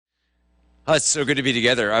Oh, it's so good to be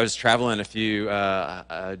together. I was traveling a few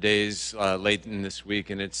days late in this week,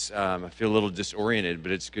 and I feel a little disoriented,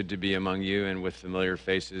 but it's good to be among you and with familiar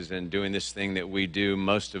faces and doing this thing that we do,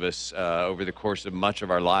 most of us, over the course of most of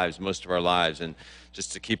our lives, and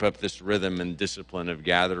just to keep up this rhythm and discipline of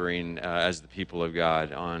gathering as the people of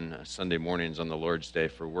God on Sunday mornings on the Lord's Day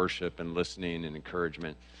for worship and listening and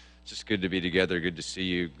encouragement. It's just good to be together, good to see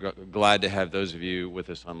you. Glad to have those of you with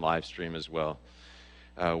us on live stream as well.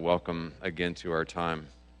 Welcome again to our time.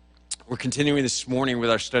 We're continuing this morning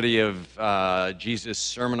with our study of Jesus'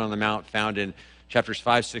 Sermon on the Mount found in chapters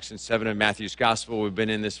 5, 6, and 7 of Matthew's Gospel. We've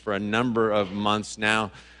been in this for a number of months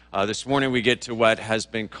now. This morning we get to what has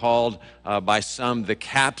been called by some the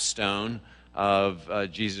capstone of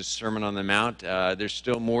Jesus' Sermon on the Mount. There's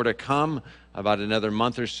still more to come. About another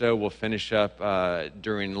month or so we'll finish up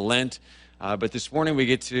during Lent. But this morning we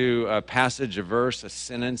get to a passage, a verse, a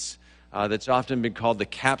sentence that's often been called the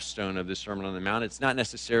capstone of the Sermon on the Mount. It's not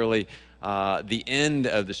necessarily the end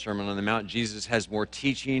of the Sermon on the Mount. Jesus has more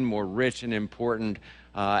teaching, more rich and important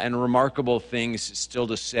and remarkable things still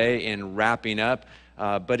to say in wrapping up.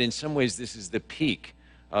 But in some ways, this is the peak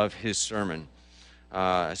of his sermon.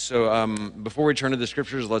 So before we turn to the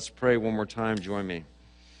scriptures, let's pray one more time. Join me.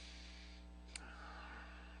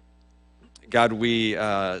 God, we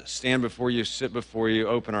stand before you, sit before you,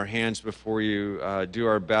 open our hands before you, do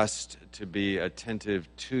our best to be attentive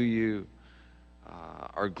to you,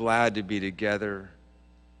 are glad to be together,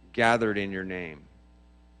 gathered in your name.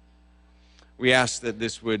 We ask that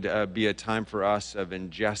this would be a time for us of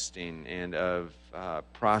ingesting and of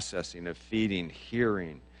processing, of feeding,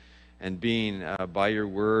 hearing, and being by your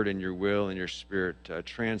word and your will and your spirit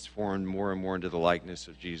transformed more and more into the likeness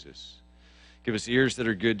of Jesus. Give us ears that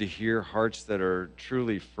are good to hear, hearts that are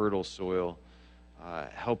truly fertile soil.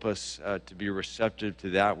 Help us to be receptive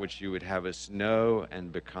to that which you would have us know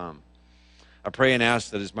and become. I pray and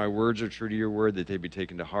ask that as my words are true to your word, that they be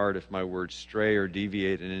taken to heart. If my words stray or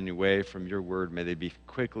deviate in any way from your word, may they be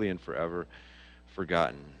quickly and forever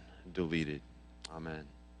forgotten, deleted. Amen.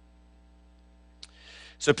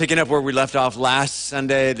 So picking up where we left off last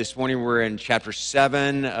Sunday, this morning we're in chapter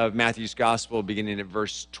 7 of Matthew's Gospel, beginning at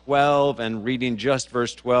verse 12 and reading just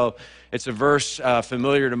verse 12. It's a verse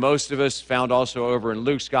familiar to most of us, found also over in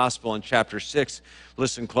Luke's Gospel in chapter 6.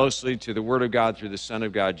 Listen closely to the Word of God through the Son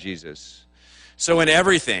of God, Jesus. So in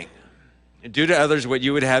everything, do to others what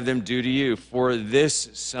you would have them do to you, for this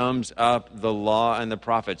sums up the law and the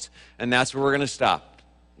prophets. And that's where we're going to stop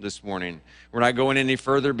this morning. We're not going any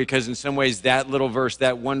further because in some ways that little verse,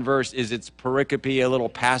 that one verse is its pericope, a little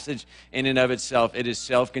passage in and of itself. It is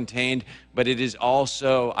self-contained, but it is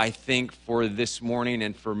also, I think, for this morning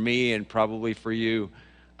and for me and probably for you,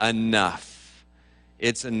 enough.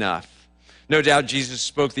 It's enough. No doubt Jesus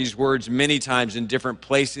spoke these words many times in different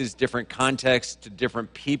places, different contexts, to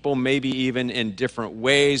different people, maybe even in different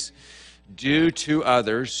ways. Do to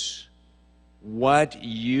others what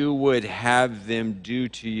you would have them do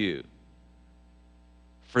to you.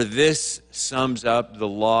 For this sums up the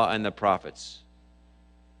law and the prophets.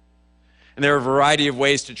 And there are a variety of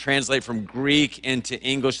ways to translate from Greek into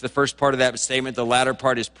English. The first part of that statement, the latter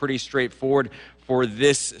part, is pretty straightforward. For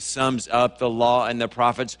this sums up the law and the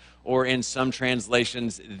prophets. Or in some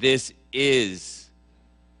translations, this is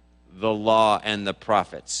the law and the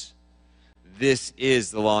prophets. This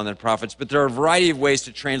is the law and the prophets. But there are a variety of ways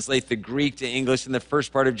to translate the Greek to English in the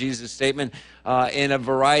first part of Jesus' statement. In a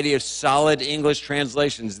variety of solid English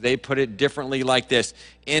translations, they put it differently like this.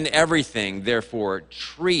 In everything, therefore,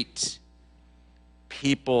 treat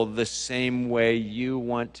people the same way you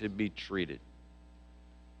want to be treated.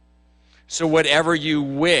 So whatever you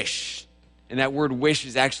wish, and that word wish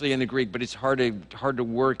is actually in the Greek, but it's hard to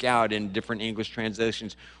work out in different English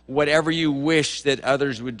translations. Whatever you wish that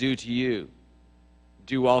others would do to you,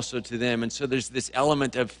 do also to them. And so there's this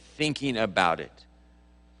element of thinking about it.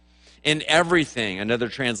 In everything, another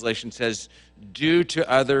translation says, do to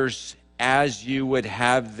others as you would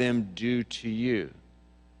have them do to you.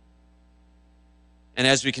 And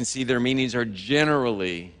as we can see, their meanings are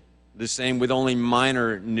generally the same with only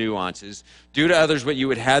minor nuances. Do to others what you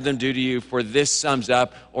would have them do to you, for this sums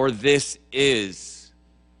up, or this is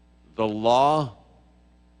the law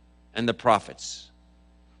and the prophets.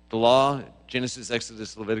 The law, Genesis,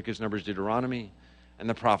 Exodus, Leviticus, Numbers, Deuteronomy, and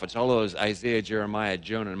the prophets. All those, Isaiah, Jeremiah,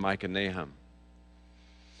 Jonah, and Micah, Nahum.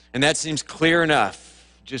 And that seems clear enough,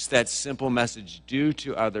 just that simple message. Do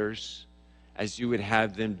to others as you would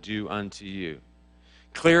have them do unto you.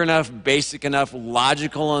 Clear enough, basic enough,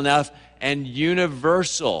 logical enough, and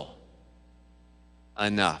universal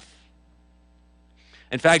enough.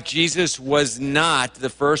 In fact, Jesus was not the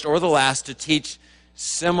first or the last to teach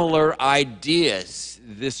similar ideas,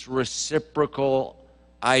 this reciprocal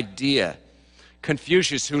idea.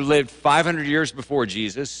 Confucius, who lived 500 years before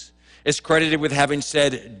Jesus, is credited with having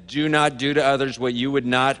said, "Do not do to others what you would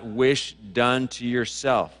not wish done to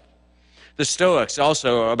yourself." The Stoics,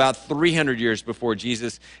 also about 300 years before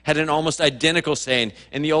Jesus, had an almost identical saying.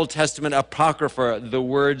 In the Old Testament Apocrypha, the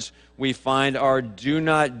words we find are, "Do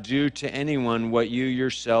not do to anyone what you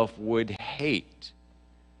yourself would hate."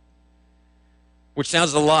 Which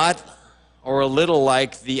sounds a lot or a little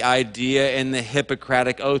like the idea in the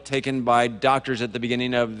Hippocratic Oath taken by doctors at the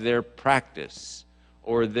beginning of their practice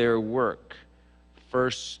or their work.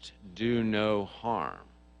 First, do no harm.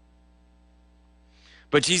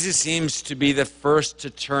 But Jesus seems to be the first to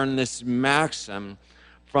turn this maxim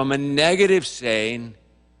from a negative saying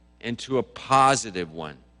into a positive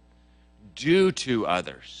one. Do to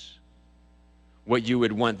others what you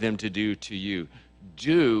would want them to do to you.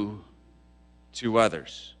 Do to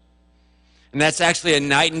others. And that's actually a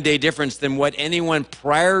night and day difference than what anyone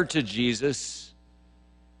prior to Jesus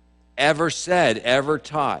ever said, ever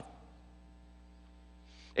taught.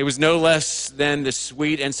 It was no less than the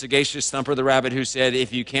sweet and sagacious Thumper the Rabbit who said,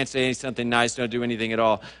 if you can't say something nice, don't do anything at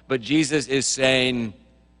all. But Jesus is saying,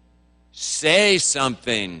 say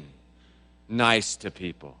something nice to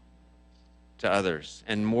people, to others.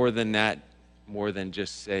 And more than that, more than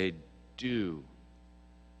just say, do.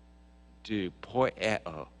 Do.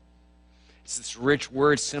 Poieo. It's this rich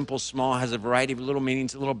word, simple, small, has a variety of little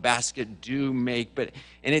meanings, a little basket, do, make, but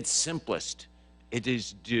in its simplest, it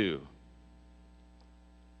is do.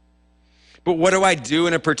 But what do I do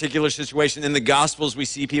in a particular situation? In the Gospels, we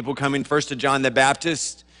see people coming first to John the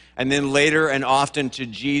Baptist, and then later and often to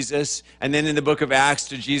Jesus, and then in the book of Acts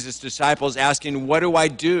to Jesus' disciples asking, what do I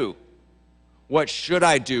do? What should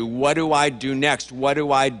I do? What do I do next? What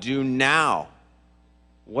do I do now?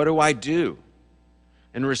 What do I do?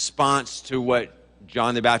 In response to what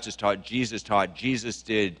John the Baptist taught, Jesus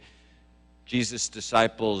did, Jesus'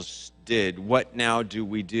 disciples did. What now do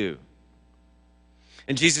we do?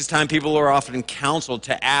 In Jesus' time, people are often counseled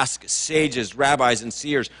to ask sages, rabbis, and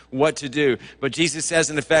seers what to do. But Jesus says,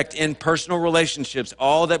 in effect, in personal relationships,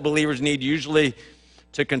 all that believers need usually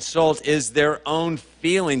to consult is their own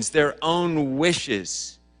feelings, their own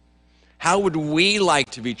wishes. How would we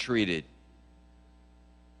like to be treated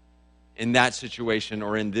in that situation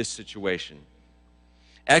or in this situation?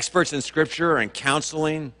 Experts in Scripture and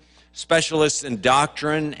counseling, specialists in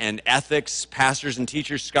doctrine and ethics, pastors and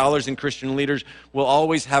teachers, scholars and Christian leaders will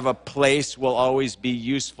always have a place, will always be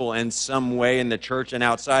useful in some way in the church and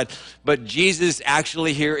outside. But Jesus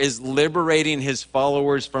actually here is liberating his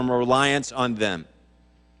followers from reliance on them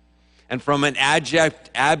and from an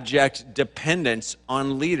abject dependence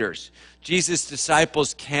on leaders. Jesus'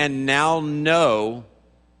 disciples can now know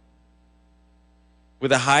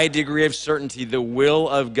with a high degree of certainty the will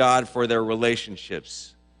of God for their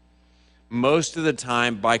relationships, most of the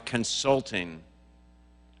time by consulting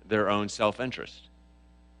their own self-interest.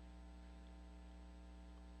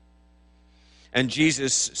 And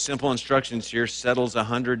Jesus' simple instructions here settles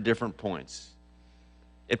 100 different points.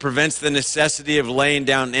 It prevents the necessity of laying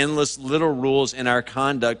down endless little rules in our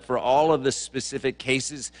conduct for all of the specific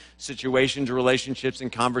cases, situations, relationships, and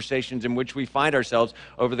conversations in which we find ourselves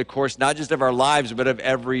over the course not just of our lives, but of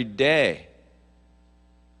every day.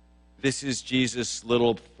 This is Jesus'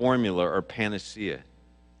 little formula or panacea.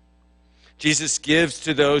 Jesus gives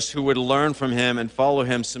to those who would learn from him and follow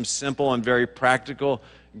him some simple and very practical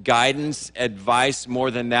guidance, advice, more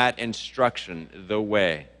than that, instruction, the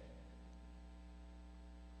way.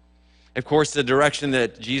 Of course, the direction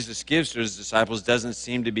that Jesus gives to his disciples doesn't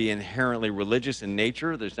seem to be inherently religious in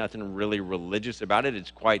nature. There's nothing really religious about it.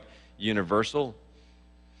 It's quite universal.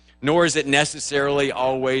 Nor is it necessarily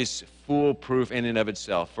always foolproof in and of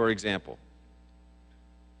itself. For example,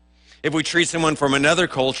 if we treat someone from another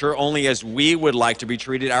culture only as we would like to be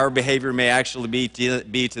treated, our behavior may actually be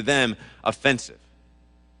to them offensive.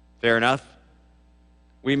 Fair enough?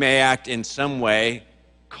 We may act in some way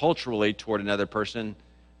culturally toward another person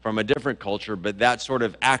from a different culture, but that sort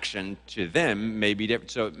of action to them may be different.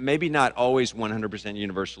 So maybe not always 100%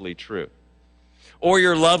 universally true. Or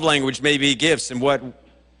your love language may be gifts, and what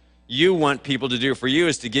you want people to do for you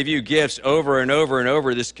is to give you gifts over and over and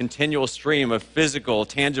over, this continual stream of physical,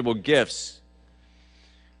 tangible gifts.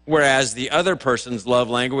 Whereas the other person's love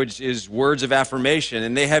language is words of affirmation,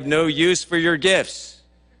 and they have no use for your gifts.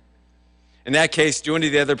 In that case, doing to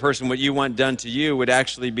the other person what you want done to you would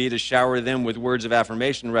actually be to shower them with words of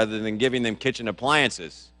affirmation rather than giving them kitchen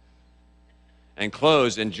appliances and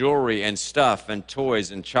clothes and jewelry and stuff and toys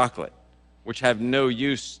and chocolate, which have no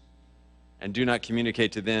use and do not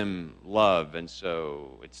communicate to them love, and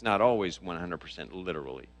so it's not always 100%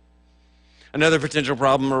 literally. Another potential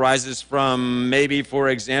problem arises from maybe, for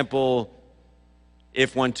example,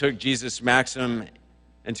 if one took Jesus' maxim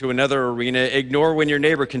into another arena, ignore when your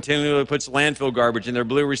neighbor continually puts landfill garbage in their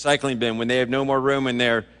blue recycling bin when they have no more room in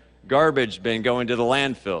their garbage bin going to the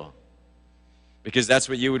landfill, because that's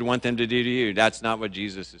what you would want them to do to you. That's not what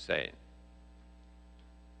Jesus is saying.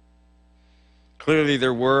 Clearly,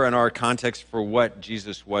 there were and are context for what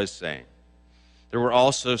Jesus was saying. There were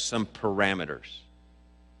also some parameters.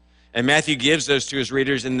 And Matthew gives those to his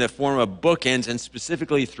readers in the form of bookends, and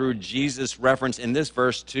specifically through Jesus' reference in this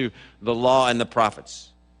verse to the law and the prophets,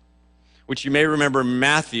 which you may remember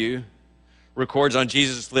Matthew records on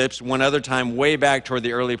Jesus' lips one other time way back toward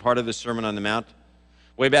the early part of the Sermon on the Mount,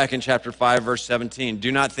 way back in chapter 5, verse 17.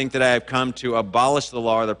 Do not think that I have come to abolish the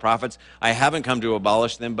law or the prophets. I haven't come to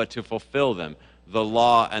abolish them, but to fulfill them. The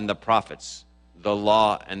law and the prophets. The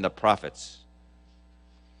law and the prophets.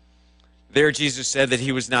 There, Jesus said that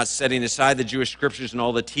he was not setting aside the Jewish scriptures and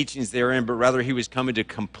all the teachings therein, but rather he was coming to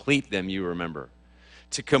complete them, you remember.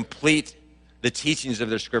 To complete the teachings of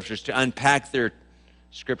their scriptures, to unpack their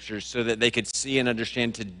scriptures so that they could see and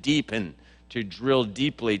understand, to deepen, to drill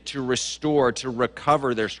deeply, to restore, to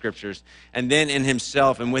recover their scriptures, and then in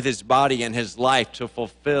himself and with his body and his life to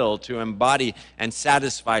fulfill, to embody and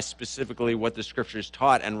satisfy specifically what the scriptures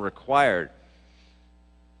taught and required,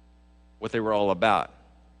 what they were all about.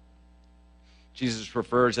 Jesus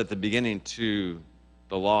refers at the beginning to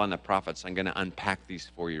the law and the prophets. I'm going to unpack these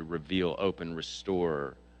for you, reveal, open,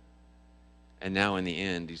 restore. And now in the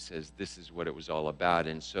end, he says, this is what it was all about.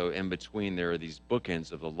 And so in between, there are these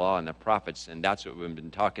bookends of the law and the prophets, and that's what we've been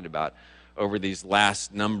talking about over these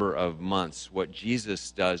last number of months. What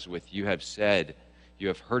Jesus does with, you have said, you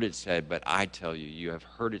have heard it said, but I tell you. You have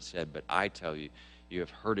heard it said, but I tell you. You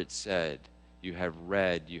have heard it said. You have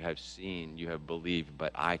read, you have seen, you have believed,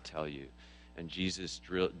 but I tell you. And Jesus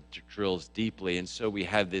drills deeply. And so we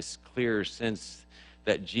have this clear sense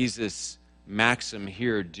that Jesus' maxim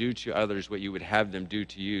here, do to others what you would have them do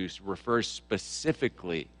to you, refers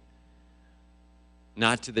specifically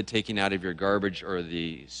not to the taking out of your garbage or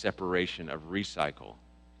the separation of recycle,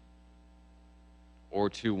 or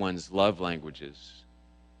to one's love languages,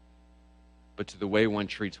 but to the way one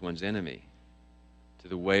treats one's enemy,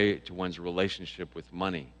 to one's relationship with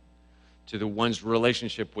money, to one's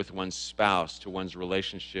relationship with one's spouse, to one's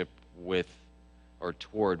relationship with or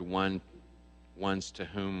toward ones to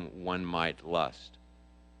whom one might lust.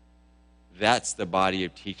 That's the body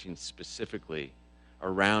of teaching specifically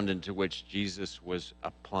around into which Jesus was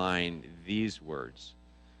applying these words,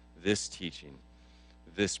 this teaching,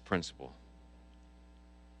 this principle.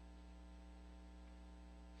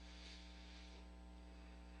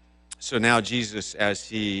 So now Jesus, as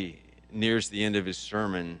he nears the end of his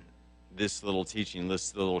sermon, this little teaching,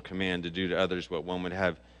 this little command to do to others what one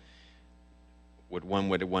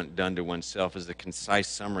would want done to oneself, is the concise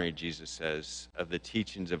summary, Jesus says, of the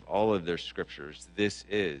teachings of all of their scriptures. This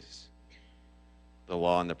is the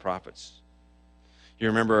law and the prophets. You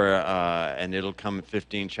remember, and it'll come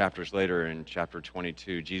 15 chapters later in chapter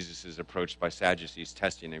 22, Jesus is approached by Sadducees,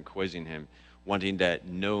 testing and quizzing him, wanting to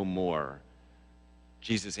know more.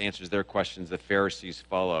 Jesus answers their questions. The Pharisees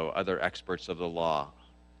follow, other experts of the law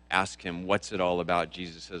ask him, what's it all about?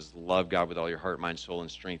 Jesus says, love God with all your heart, mind, soul,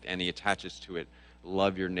 and strength. And he attaches to it,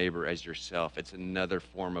 love your neighbor as yourself. It's another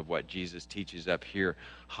form of what Jesus teaches up here,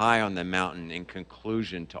 high on the mountain, in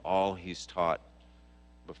conclusion to all he's taught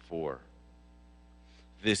before.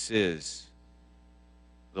 This is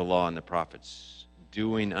the law and the prophets,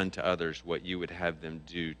 doing unto others what you would have them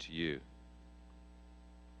do to you.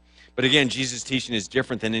 But again, Jesus' teaching is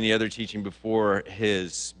different than any other teaching before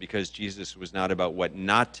his, because Jesus was not about what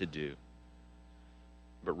not to do,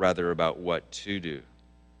 but rather about what to do.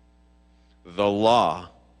 The law,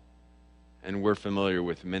 and we're familiar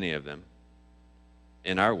with many of them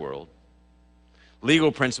in our world,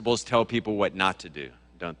 legal principles tell people what not to do,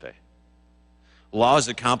 don't they? Laws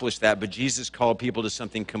accomplish that, but Jesus called people to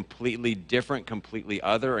something completely different, completely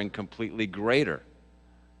other, and completely greater.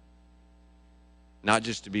 Not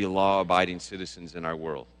just to be law-abiding citizens in our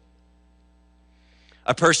world.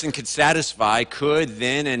 A person could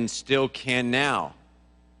then, and still can now,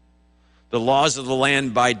 the laws of the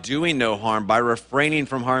land by doing no harm, by refraining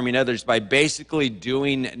from harming others, by basically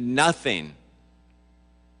doing nothing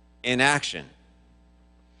in action,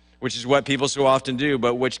 which is what people so often do,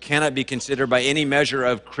 but which cannot be considered by any measure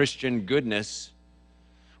of Christian goodness,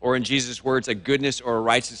 or in Jesus' words, a goodness or a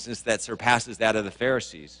righteousness that surpasses that of the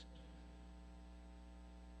Pharisees.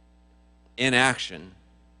 Inaction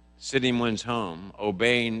sitting in one's home,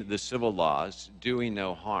 obeying the civil laws, doing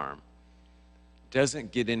no harm,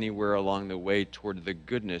 doesn't get anywhere along the way toward the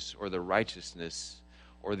goodness or the righteousness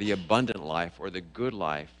or the abundant life or the good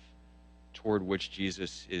life toward which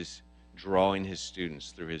Jesus is drawing his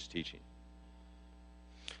students through his teaching.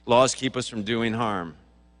 Laws keep us from doing harm.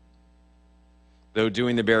 Though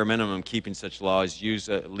doing the bare minimum, keeping such laws,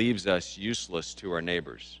 leaves us useless to our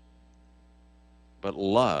neighbors. But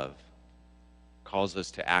love calls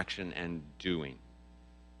us to action and doing.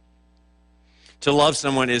 To love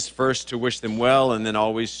someone is first to wish them well and then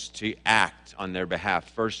always to act on their behalf.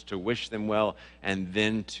 First to wish them well and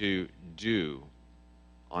then to do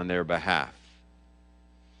on their behalf.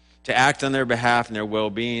 To act on their behalf and their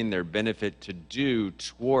well-being, their benefit, to do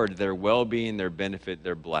toward their well-being, their benefit,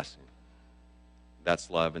 their blessing. That's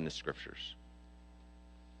love in the Scriptures.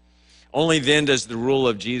 Only then does the rule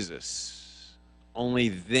of Jesus, only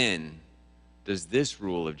then does this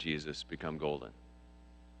rule of Jesus become golden.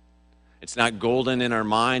 It's not golden in our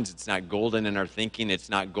minds, it's not golden in our thinking, it's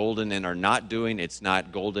not golden in our not doing, it's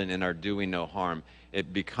not golden in our doing no harm.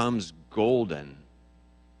 It becomes golden.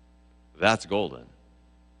 That's golden.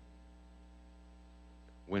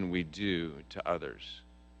 When we do to others.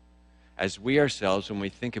 As we ourselves, when we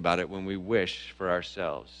think about it, when we wish for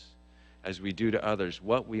ourselves, as we do to others,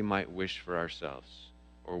 what we might wish for ourselves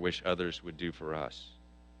or wish others would do for us.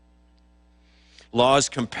 Laws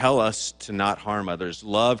compel us to not harm others.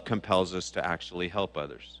 Love compels us to actually help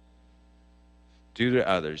others. Do to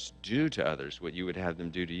others what you would have them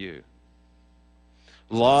do to you.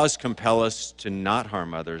 Laws compel us to not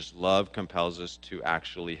harm others. Love compels us to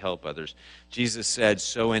actually help others. Jesus said,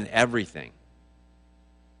 so in everything,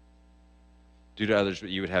 do to others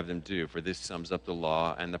what you would have them do, for this sums up the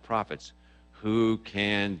law and the prophets. Who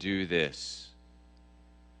can do this?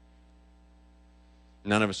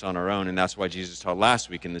 None of us on our own, and that's why Jesus taught last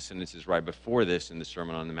week in the sentences right before this in the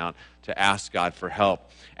Sermon on the Mount to ask God for help.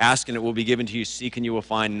 Ask and it will be given to you, seek and you will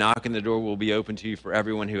find, knock and the door will be open to you. For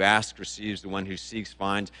everyone who asks receives, the one who seeks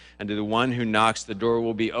finds, and to the one who knocks the door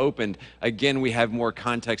will be opened. Again, we have more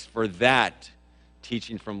context for that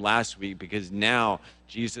teaching from last week because now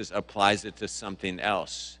Jesus applies it to something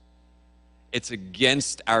else. It's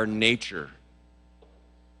against our nature.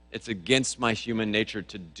 It's against my human nature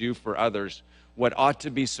to do for others what ought to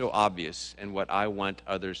be so obvious and what I want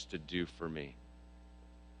others to do for me.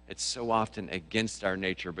 It's so often against our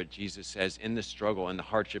nature, but Jesus says in the struggle, in the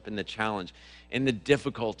hardship, in the challenge, in the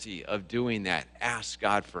difficulty of doing that, ask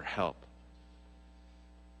God for help.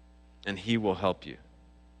 And he will help you.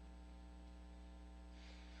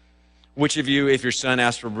 Which of you, if your son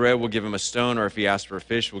asks for bread, will give him a stone, or if he asks for a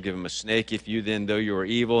fish, will give him a snake? If you then, though you are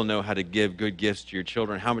evil, know how to give good gifts to your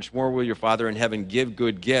children, how much more will your Father in heaven give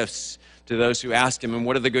good gifts to those who ask him? And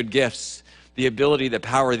what are the good gifts? The ability, the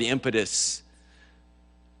power, the impetus,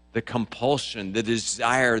 the compulsion, the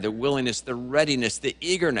desire, the willingness, the readiness, the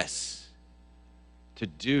eagerness to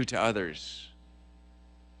do to others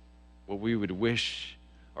what we would wish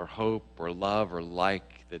or hope or love or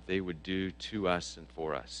like that they would do to us and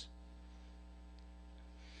for us.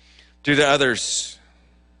 Do to others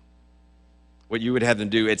what you would have them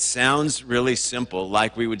do. It sounds really simple,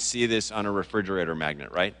 like we would see this on a refrigerator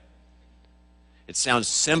magnet, right? It sounds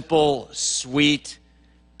simple, sweet,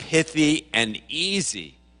 pithy, and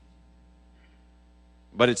easy.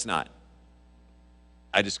 But it's not.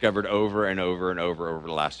 I discovered over and over and over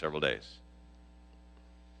the last several days.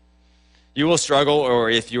 You will struggle, or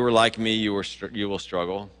if you were like me, you will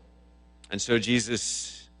struggle. And so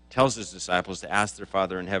Jesus tells his disciples to ask their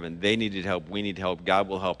Father in heaven. They needed help. We need help. God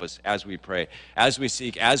will help us as we pray, as we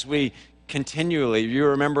seek, as we continually, you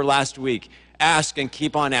remember last week, ask and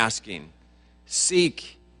keep on asking.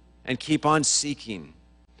 Seek and keep on seeking.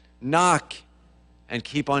 Knock and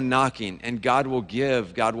keep on knocking. And God will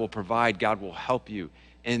give, God will provide, God will help you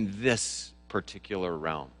in this particular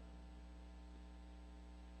realm.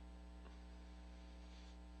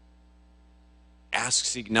 Ask,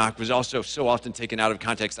 seek, knock was also so often taken out of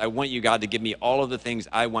context. I want you, God, to give me all of the things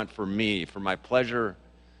I want for me, for my pleasure.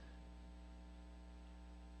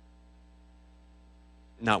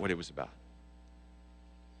 Not what it was about.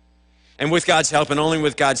 And with God's help, and only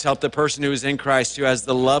with God's help, the person who is in Christ, who has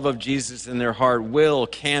the love of Jesus in their heart,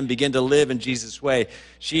 can begin to live in Jesus' way.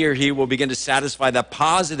 She or he will begin to satisfy the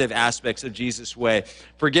positive aspects of Jesus' way,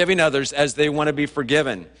 forgiving others as they want to be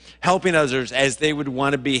forgiven, helping others as they would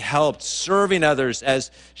want to be helped, serving others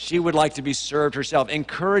as she would like to be served herself,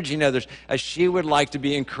 encouraging others as she would like to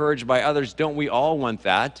be encouraged by others. Don't we all want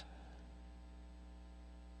that?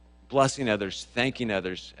 Blessing others, thanking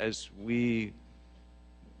others as we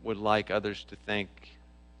would like others to thank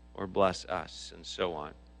or bless us, and so on.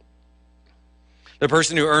 The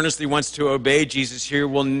person who earnestly wants to obey Jesus here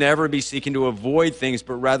will never be seeking to avoid things,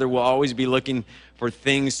 but rather will always be looking for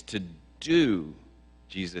things to do,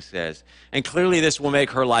 Jesus says. And clearly this will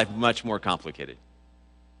make her life much more complicated.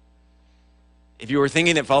 If you were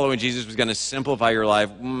thinking that following Jesus was going to simplify your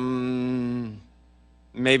life,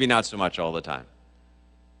 maybe not so much all the time.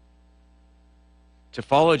 To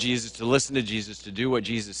follow Jesus, to listen to Jesus, to do what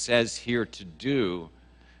Jesus says here to do,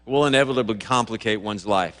 will inevitably complicate one's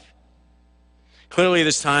life. Clearly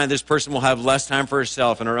this person will have less time for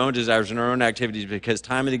herself and her own desires and her own activities, because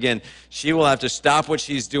time and again, she will have to stop what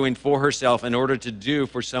she's doing for herself in order to do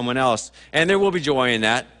for someone else. And there will be joy in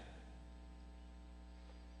that.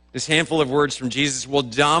 This handful of words from Jesus will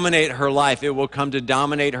dominate her life. It will come to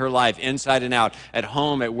dominate her life inside and out, at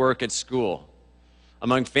home, at work, at school,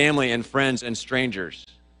 among family and friends and strangers,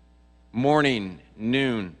 morning,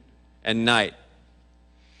 noon, and night.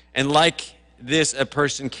 And like this, a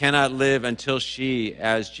person cannot live until she,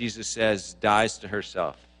 as Jesus says, dies to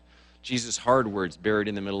herself. Jesus' hard words buried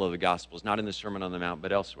in the middle of the Gospels, not in the Sermon on the Mount,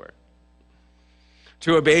 but elsewhere.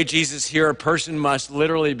 To obey Jesus here, a person must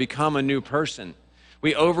literally become a new person.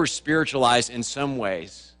 We over-spiritualize in some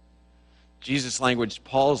ways. Jesus' language,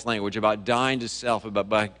 Paul's language about dying to self,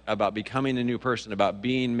 about becoming a new person, about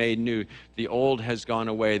being made new. The old has gone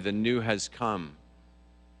away, the new has come.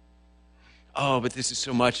 Oh, but this is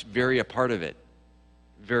so much, very a part of it.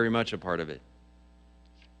 Very much a part of it.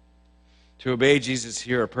 To obey Jesus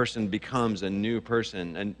here, a person becomes a new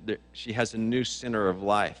person, and she has a new center of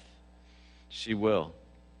life. She will.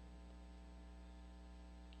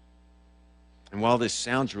 And while this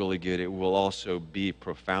sounds really good, it will also be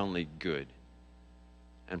profoundly good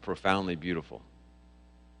and profoundly beautiful.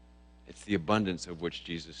 It's the abundance of which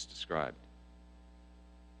Jesus described.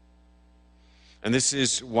 And this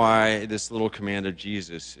is why this little command of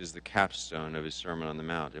Jesus is the capstone of his Sermon on the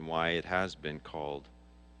Mount, and why it has been called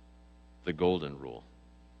the Golden Rule.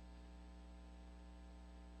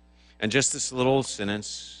 And just this little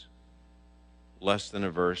sentence, less than a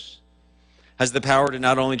verse, has the power to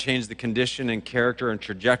not only change the condition and character and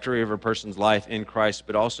trajectory of a person's life in Christ,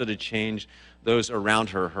 but also to change those around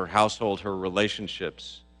her, her household, her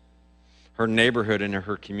relationships, her neighborhood, and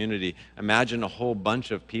her community. Imagine a whole bunch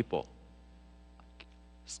of people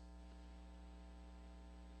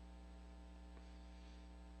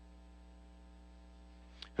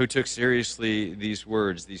who took seriously these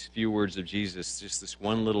words, these few words of Jesus, just this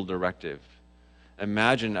one little directive.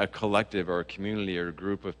 Imagine a collective or a community or a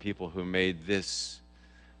group of people who made this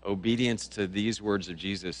obedience to these words of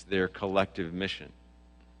Jesus their collective mission.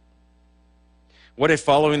 What if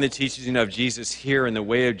following the teaching of Jesus here in the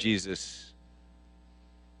way of Jesus,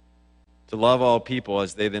 to love all people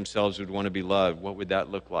as they themselves would want to be loved, what would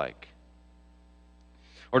that look like?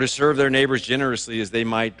 Or to serve their neighbors generously as they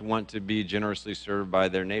might want to be generously served by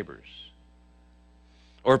their neighbors?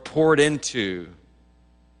 Or poured into,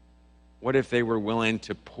 what if they were willing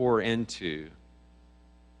to pour into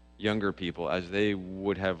younger people as they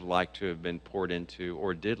would have liked to have been poured into,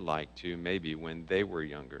 or did like to maybe when they were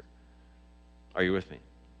younger? Are you with me?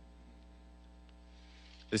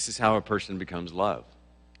 This is how a person becomes love.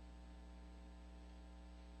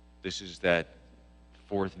 This is that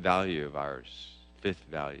fourth value of ours. Fifth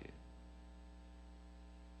value,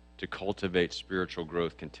 to cultivate spiritual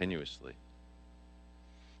growth continuously.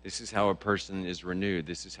 This is how a person is renewed.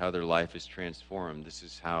 This is how their life is transformed. This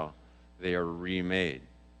is how they are remade.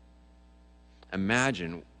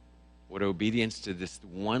 Imagine what obedience to this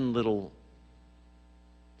one little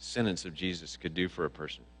sentence of Jesus could do for a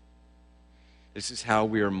person. This is how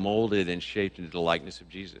we are molded and shaped into the likeness of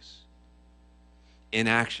Jesus.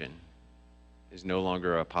 Inaction is no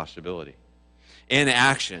longer a possibility.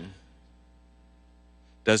 Inaction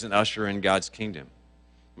doesn't usher in God's kingdom,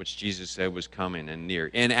 which Jesus said was coming and near.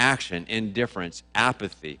 Inaction, indifference,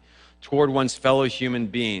 apathy toward one's fellow human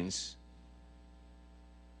beings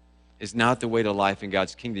is not the way to life in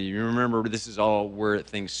God's kingdom. You remember, this is all where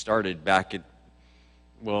things started back at,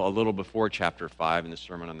 well, a little before chapter 5 in the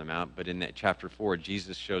Sermon on the Mount, but in that chapter 4,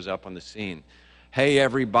 Jesus shows up on the scene. Hey,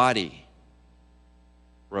 everybody.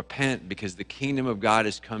 Repent, because the kingdom of God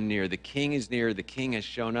has come near. The king is near. The king has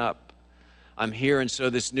shown up. I'm here, and so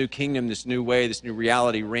this new kingdom, this new way, this new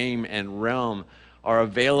reality, reign and realm are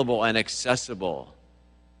available and accessible.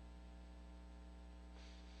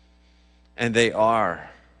 And they are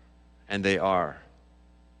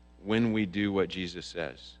when we do what Jesus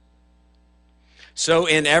says. So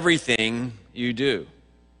in everything you do.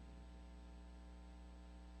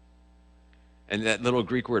 And that little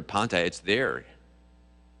Greek word panta, it's there.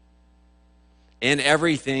 In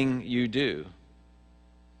everything you do,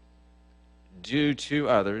 do to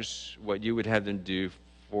others what you would have them do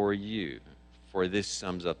for you. For this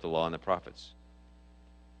sums up the law and the prophets.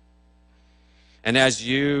 And as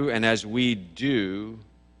you and as we do,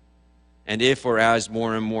 and if or as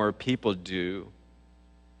more and more people do,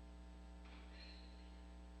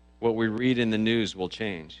 what we read in the news will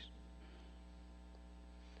change.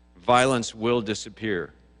 Violence will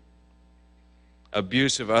disappear.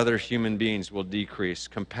 Abuse of other human beings will decrease.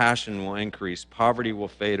 Compassion will increase. Poverty will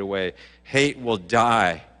fade away. Hate will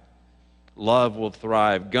die. Love will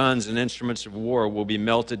thrive. Guns and instruments of war will be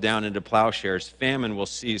melted down into plowshares. Famine will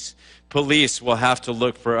cease. Police will have to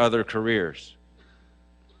look for other careers.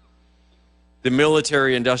 The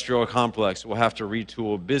military-industrial complex will have to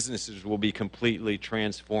retool. Businesses will be completely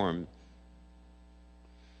transformed.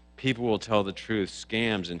 People will tell the truth.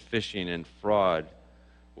 Scams and phishing and fraud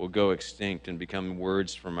will go extinct and become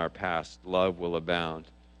words from our past. Love will abound.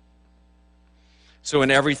 So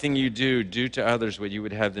in everything you do, do to others what you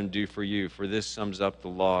would have them do for you, for this sums up the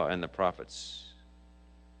law and the prophets.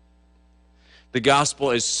 The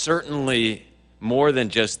gospel is certainly more than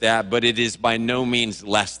just that, but it is by no means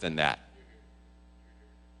less than that.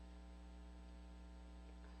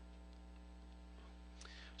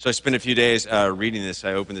 So I spent a few days reading this.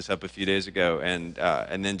 I opened this up a few days ago and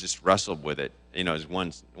then just wrestled with it, as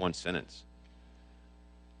one sentence.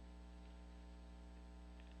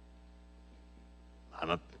 I'm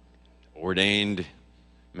an ordained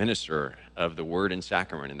minister of the Word and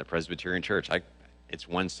Sacrament in the Presbyterian Church. It's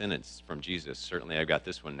one sentence from Jesus. Certainly I've got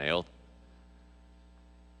this one nailed.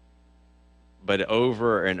 But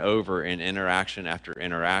over and over in interaction after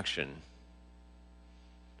interaction,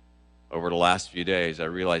 over the last few days, I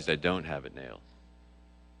realized I don't have it nailed.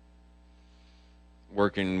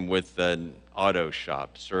 Working with an auto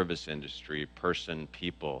shop, service industry,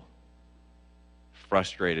 people,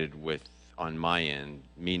 frustrated with, on my end,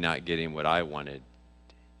 me not getting what I wanted,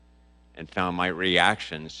 and found my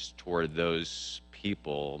reactions toward those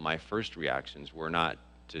people, my first reactions were not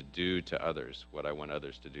to do to others what I want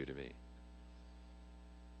others to do to me.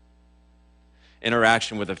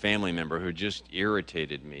 Interaction with a family member who just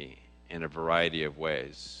irritated me in a variety of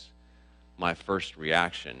ways. My first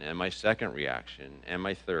reaction and my second reaction and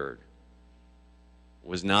my third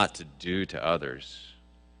was not to do to others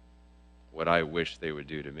what I wish they would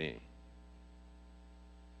do to me.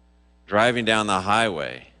 Driving down the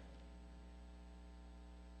highway,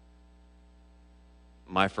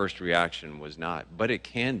 my first reaction was not, but it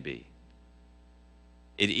can be.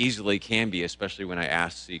 It easily can be, especially when I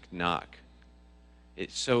ask, seek, knock.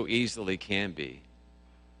 It so easily can be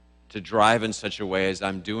to drive in such a way as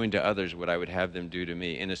I'm doing to others what I would have them do to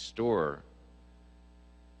me. In a store,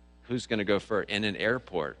 who's going to go first? In an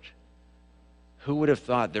airport, who would have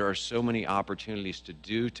thought there are so many opportunities to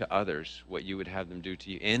do to others what you would have them do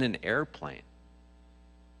to you? In an airplane.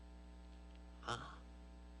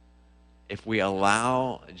 If we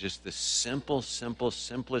allow just the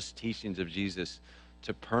simplest teachings of Jesus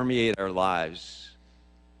to permeate our lives,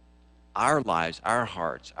 our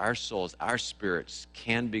hearts, our souls, our spirits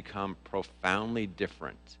can become profoundly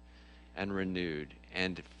different and renewed.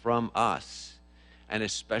 And from us, and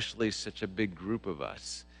especially such a big group of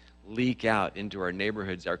us, leak out into our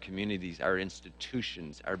neighborhoods, our communities, our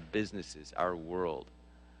institutions, our businesses, our world.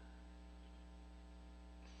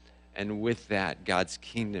 And with that, God's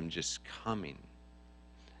kingdom just coming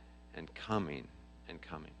and coming and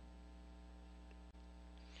coming.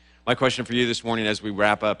 My question for you this morning as we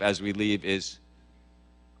wrap up, as we leave, is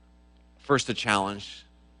first a challenge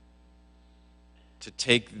to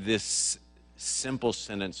take this simple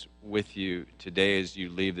sentence with you today as you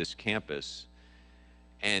leave this campus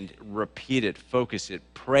and repeat it, focus it,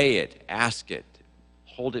 pray it, ask it,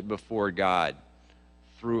 hold it before God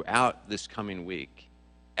throughout this coming week.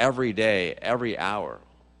 Every day, every hour,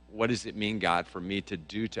 what does it mean, God, for me to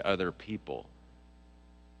do to other people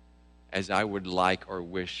as I would like or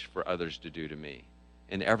wish for others to do to me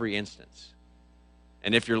in every instance?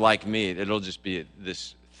 And if you're like me, it'll just be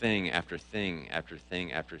this thing after thing after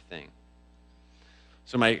thing after thing.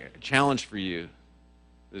 So my challenge for you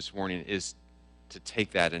this morning is to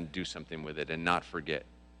take that and do something with it and not forget.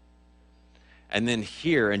 And then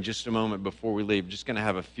here, in just a moment before we leave, just going to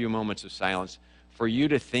have a few moments of silence for you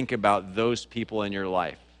to think about those people in your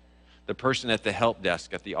life. The person at the help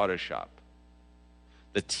desk at the auto shop,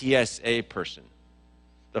 the TSA person,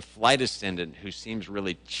 the flight attendant who seems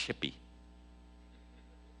really chippy,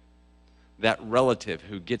 that relative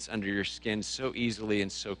who gets under your skin so easily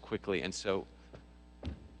and so quickly and so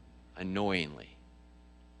annoyingly.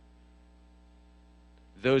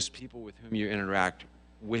 Those people with whom you interact,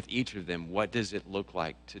 with each of them, what does it look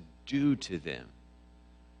like to do to them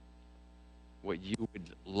what you would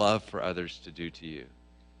love for others to do to you.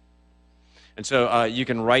 And so you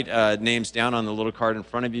can write names down on the little card in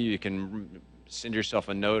front of you. You can send yourself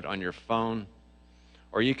a note on your phone,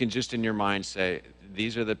 or you can just in your mind say,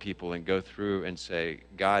 these are the people, and go through and say,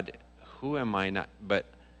 God, who am I not? But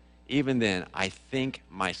even then, I think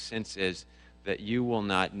my sense is that you will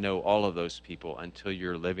not know all of those people until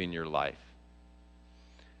you're living your life.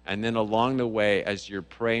 And then along the way, as you're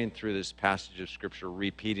praying through this passage of Scripture,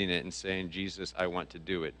 repeating it and saying, Jesus, I want to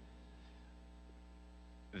do it,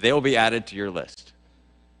 they'll be added to your list.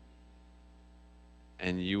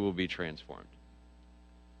 And you will be transformed.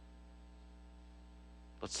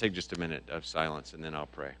 Let's take just a minute of silence, and then I'll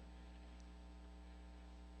pray.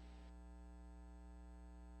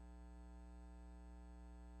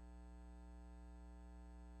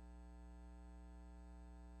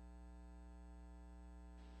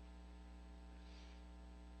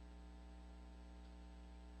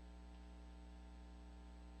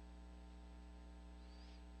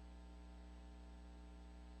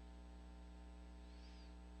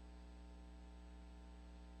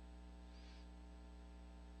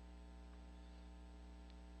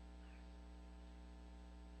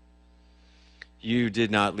 You did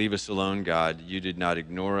not leave us alone, God. You did not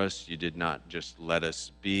ignore us. You did not just let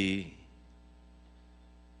us be.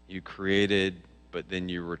 You created, but then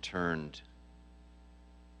you returned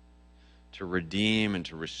to redeem and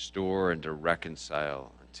to restore and to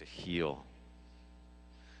reconcile and to heal.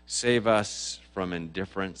 Save us from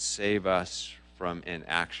indifference. Save us from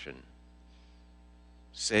inaction.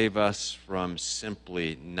 Save us from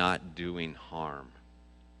simply not doing harm.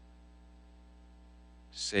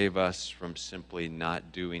 Save us from simply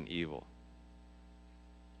not doing evil.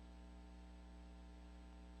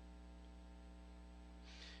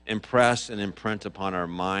 Impress and imprint upon our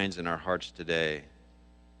minds and our hearts today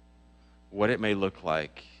what it may look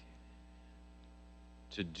like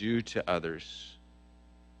to do to others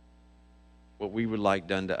what we would like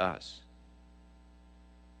done to us.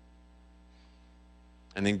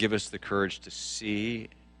 And then give us the courage to see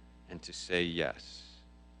and to say yes.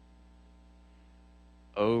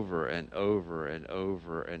 Over and over and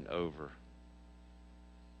over and over.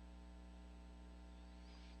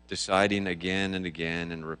 Deciding again and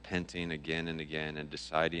again, and repenting again and again, and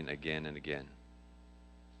deciding again and again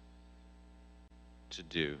to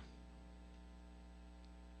do.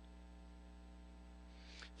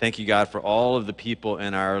 Thank you, God, for all of the people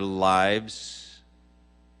in our lives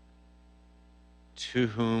to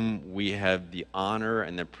whom we have the honor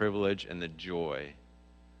and the privilege and the joy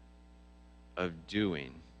of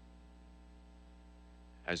doing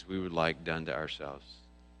as we would like done to ourselves.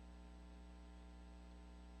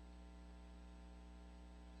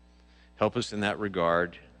 Help us in that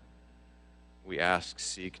regard. We ask,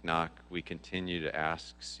 seek, knock. We continue to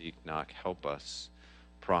ask, seek, knock. Help us,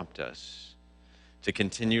 prompt us to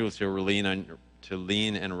continue to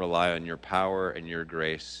lean and rely on your power and your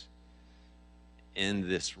grace in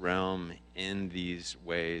this realm, in these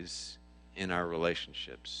ways, in our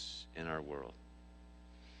relationships, in our world,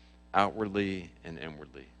 outwardly and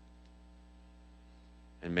inwardly.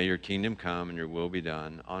 And may your kingdom come and your will be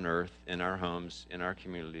done on earth, in our homes, in our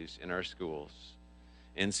communities, in our schools,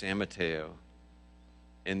 in San Mateo,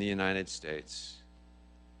 in the United States,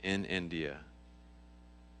 in India,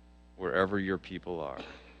 wherever your people are,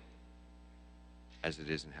 as it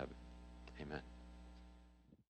is in heaven. Amen.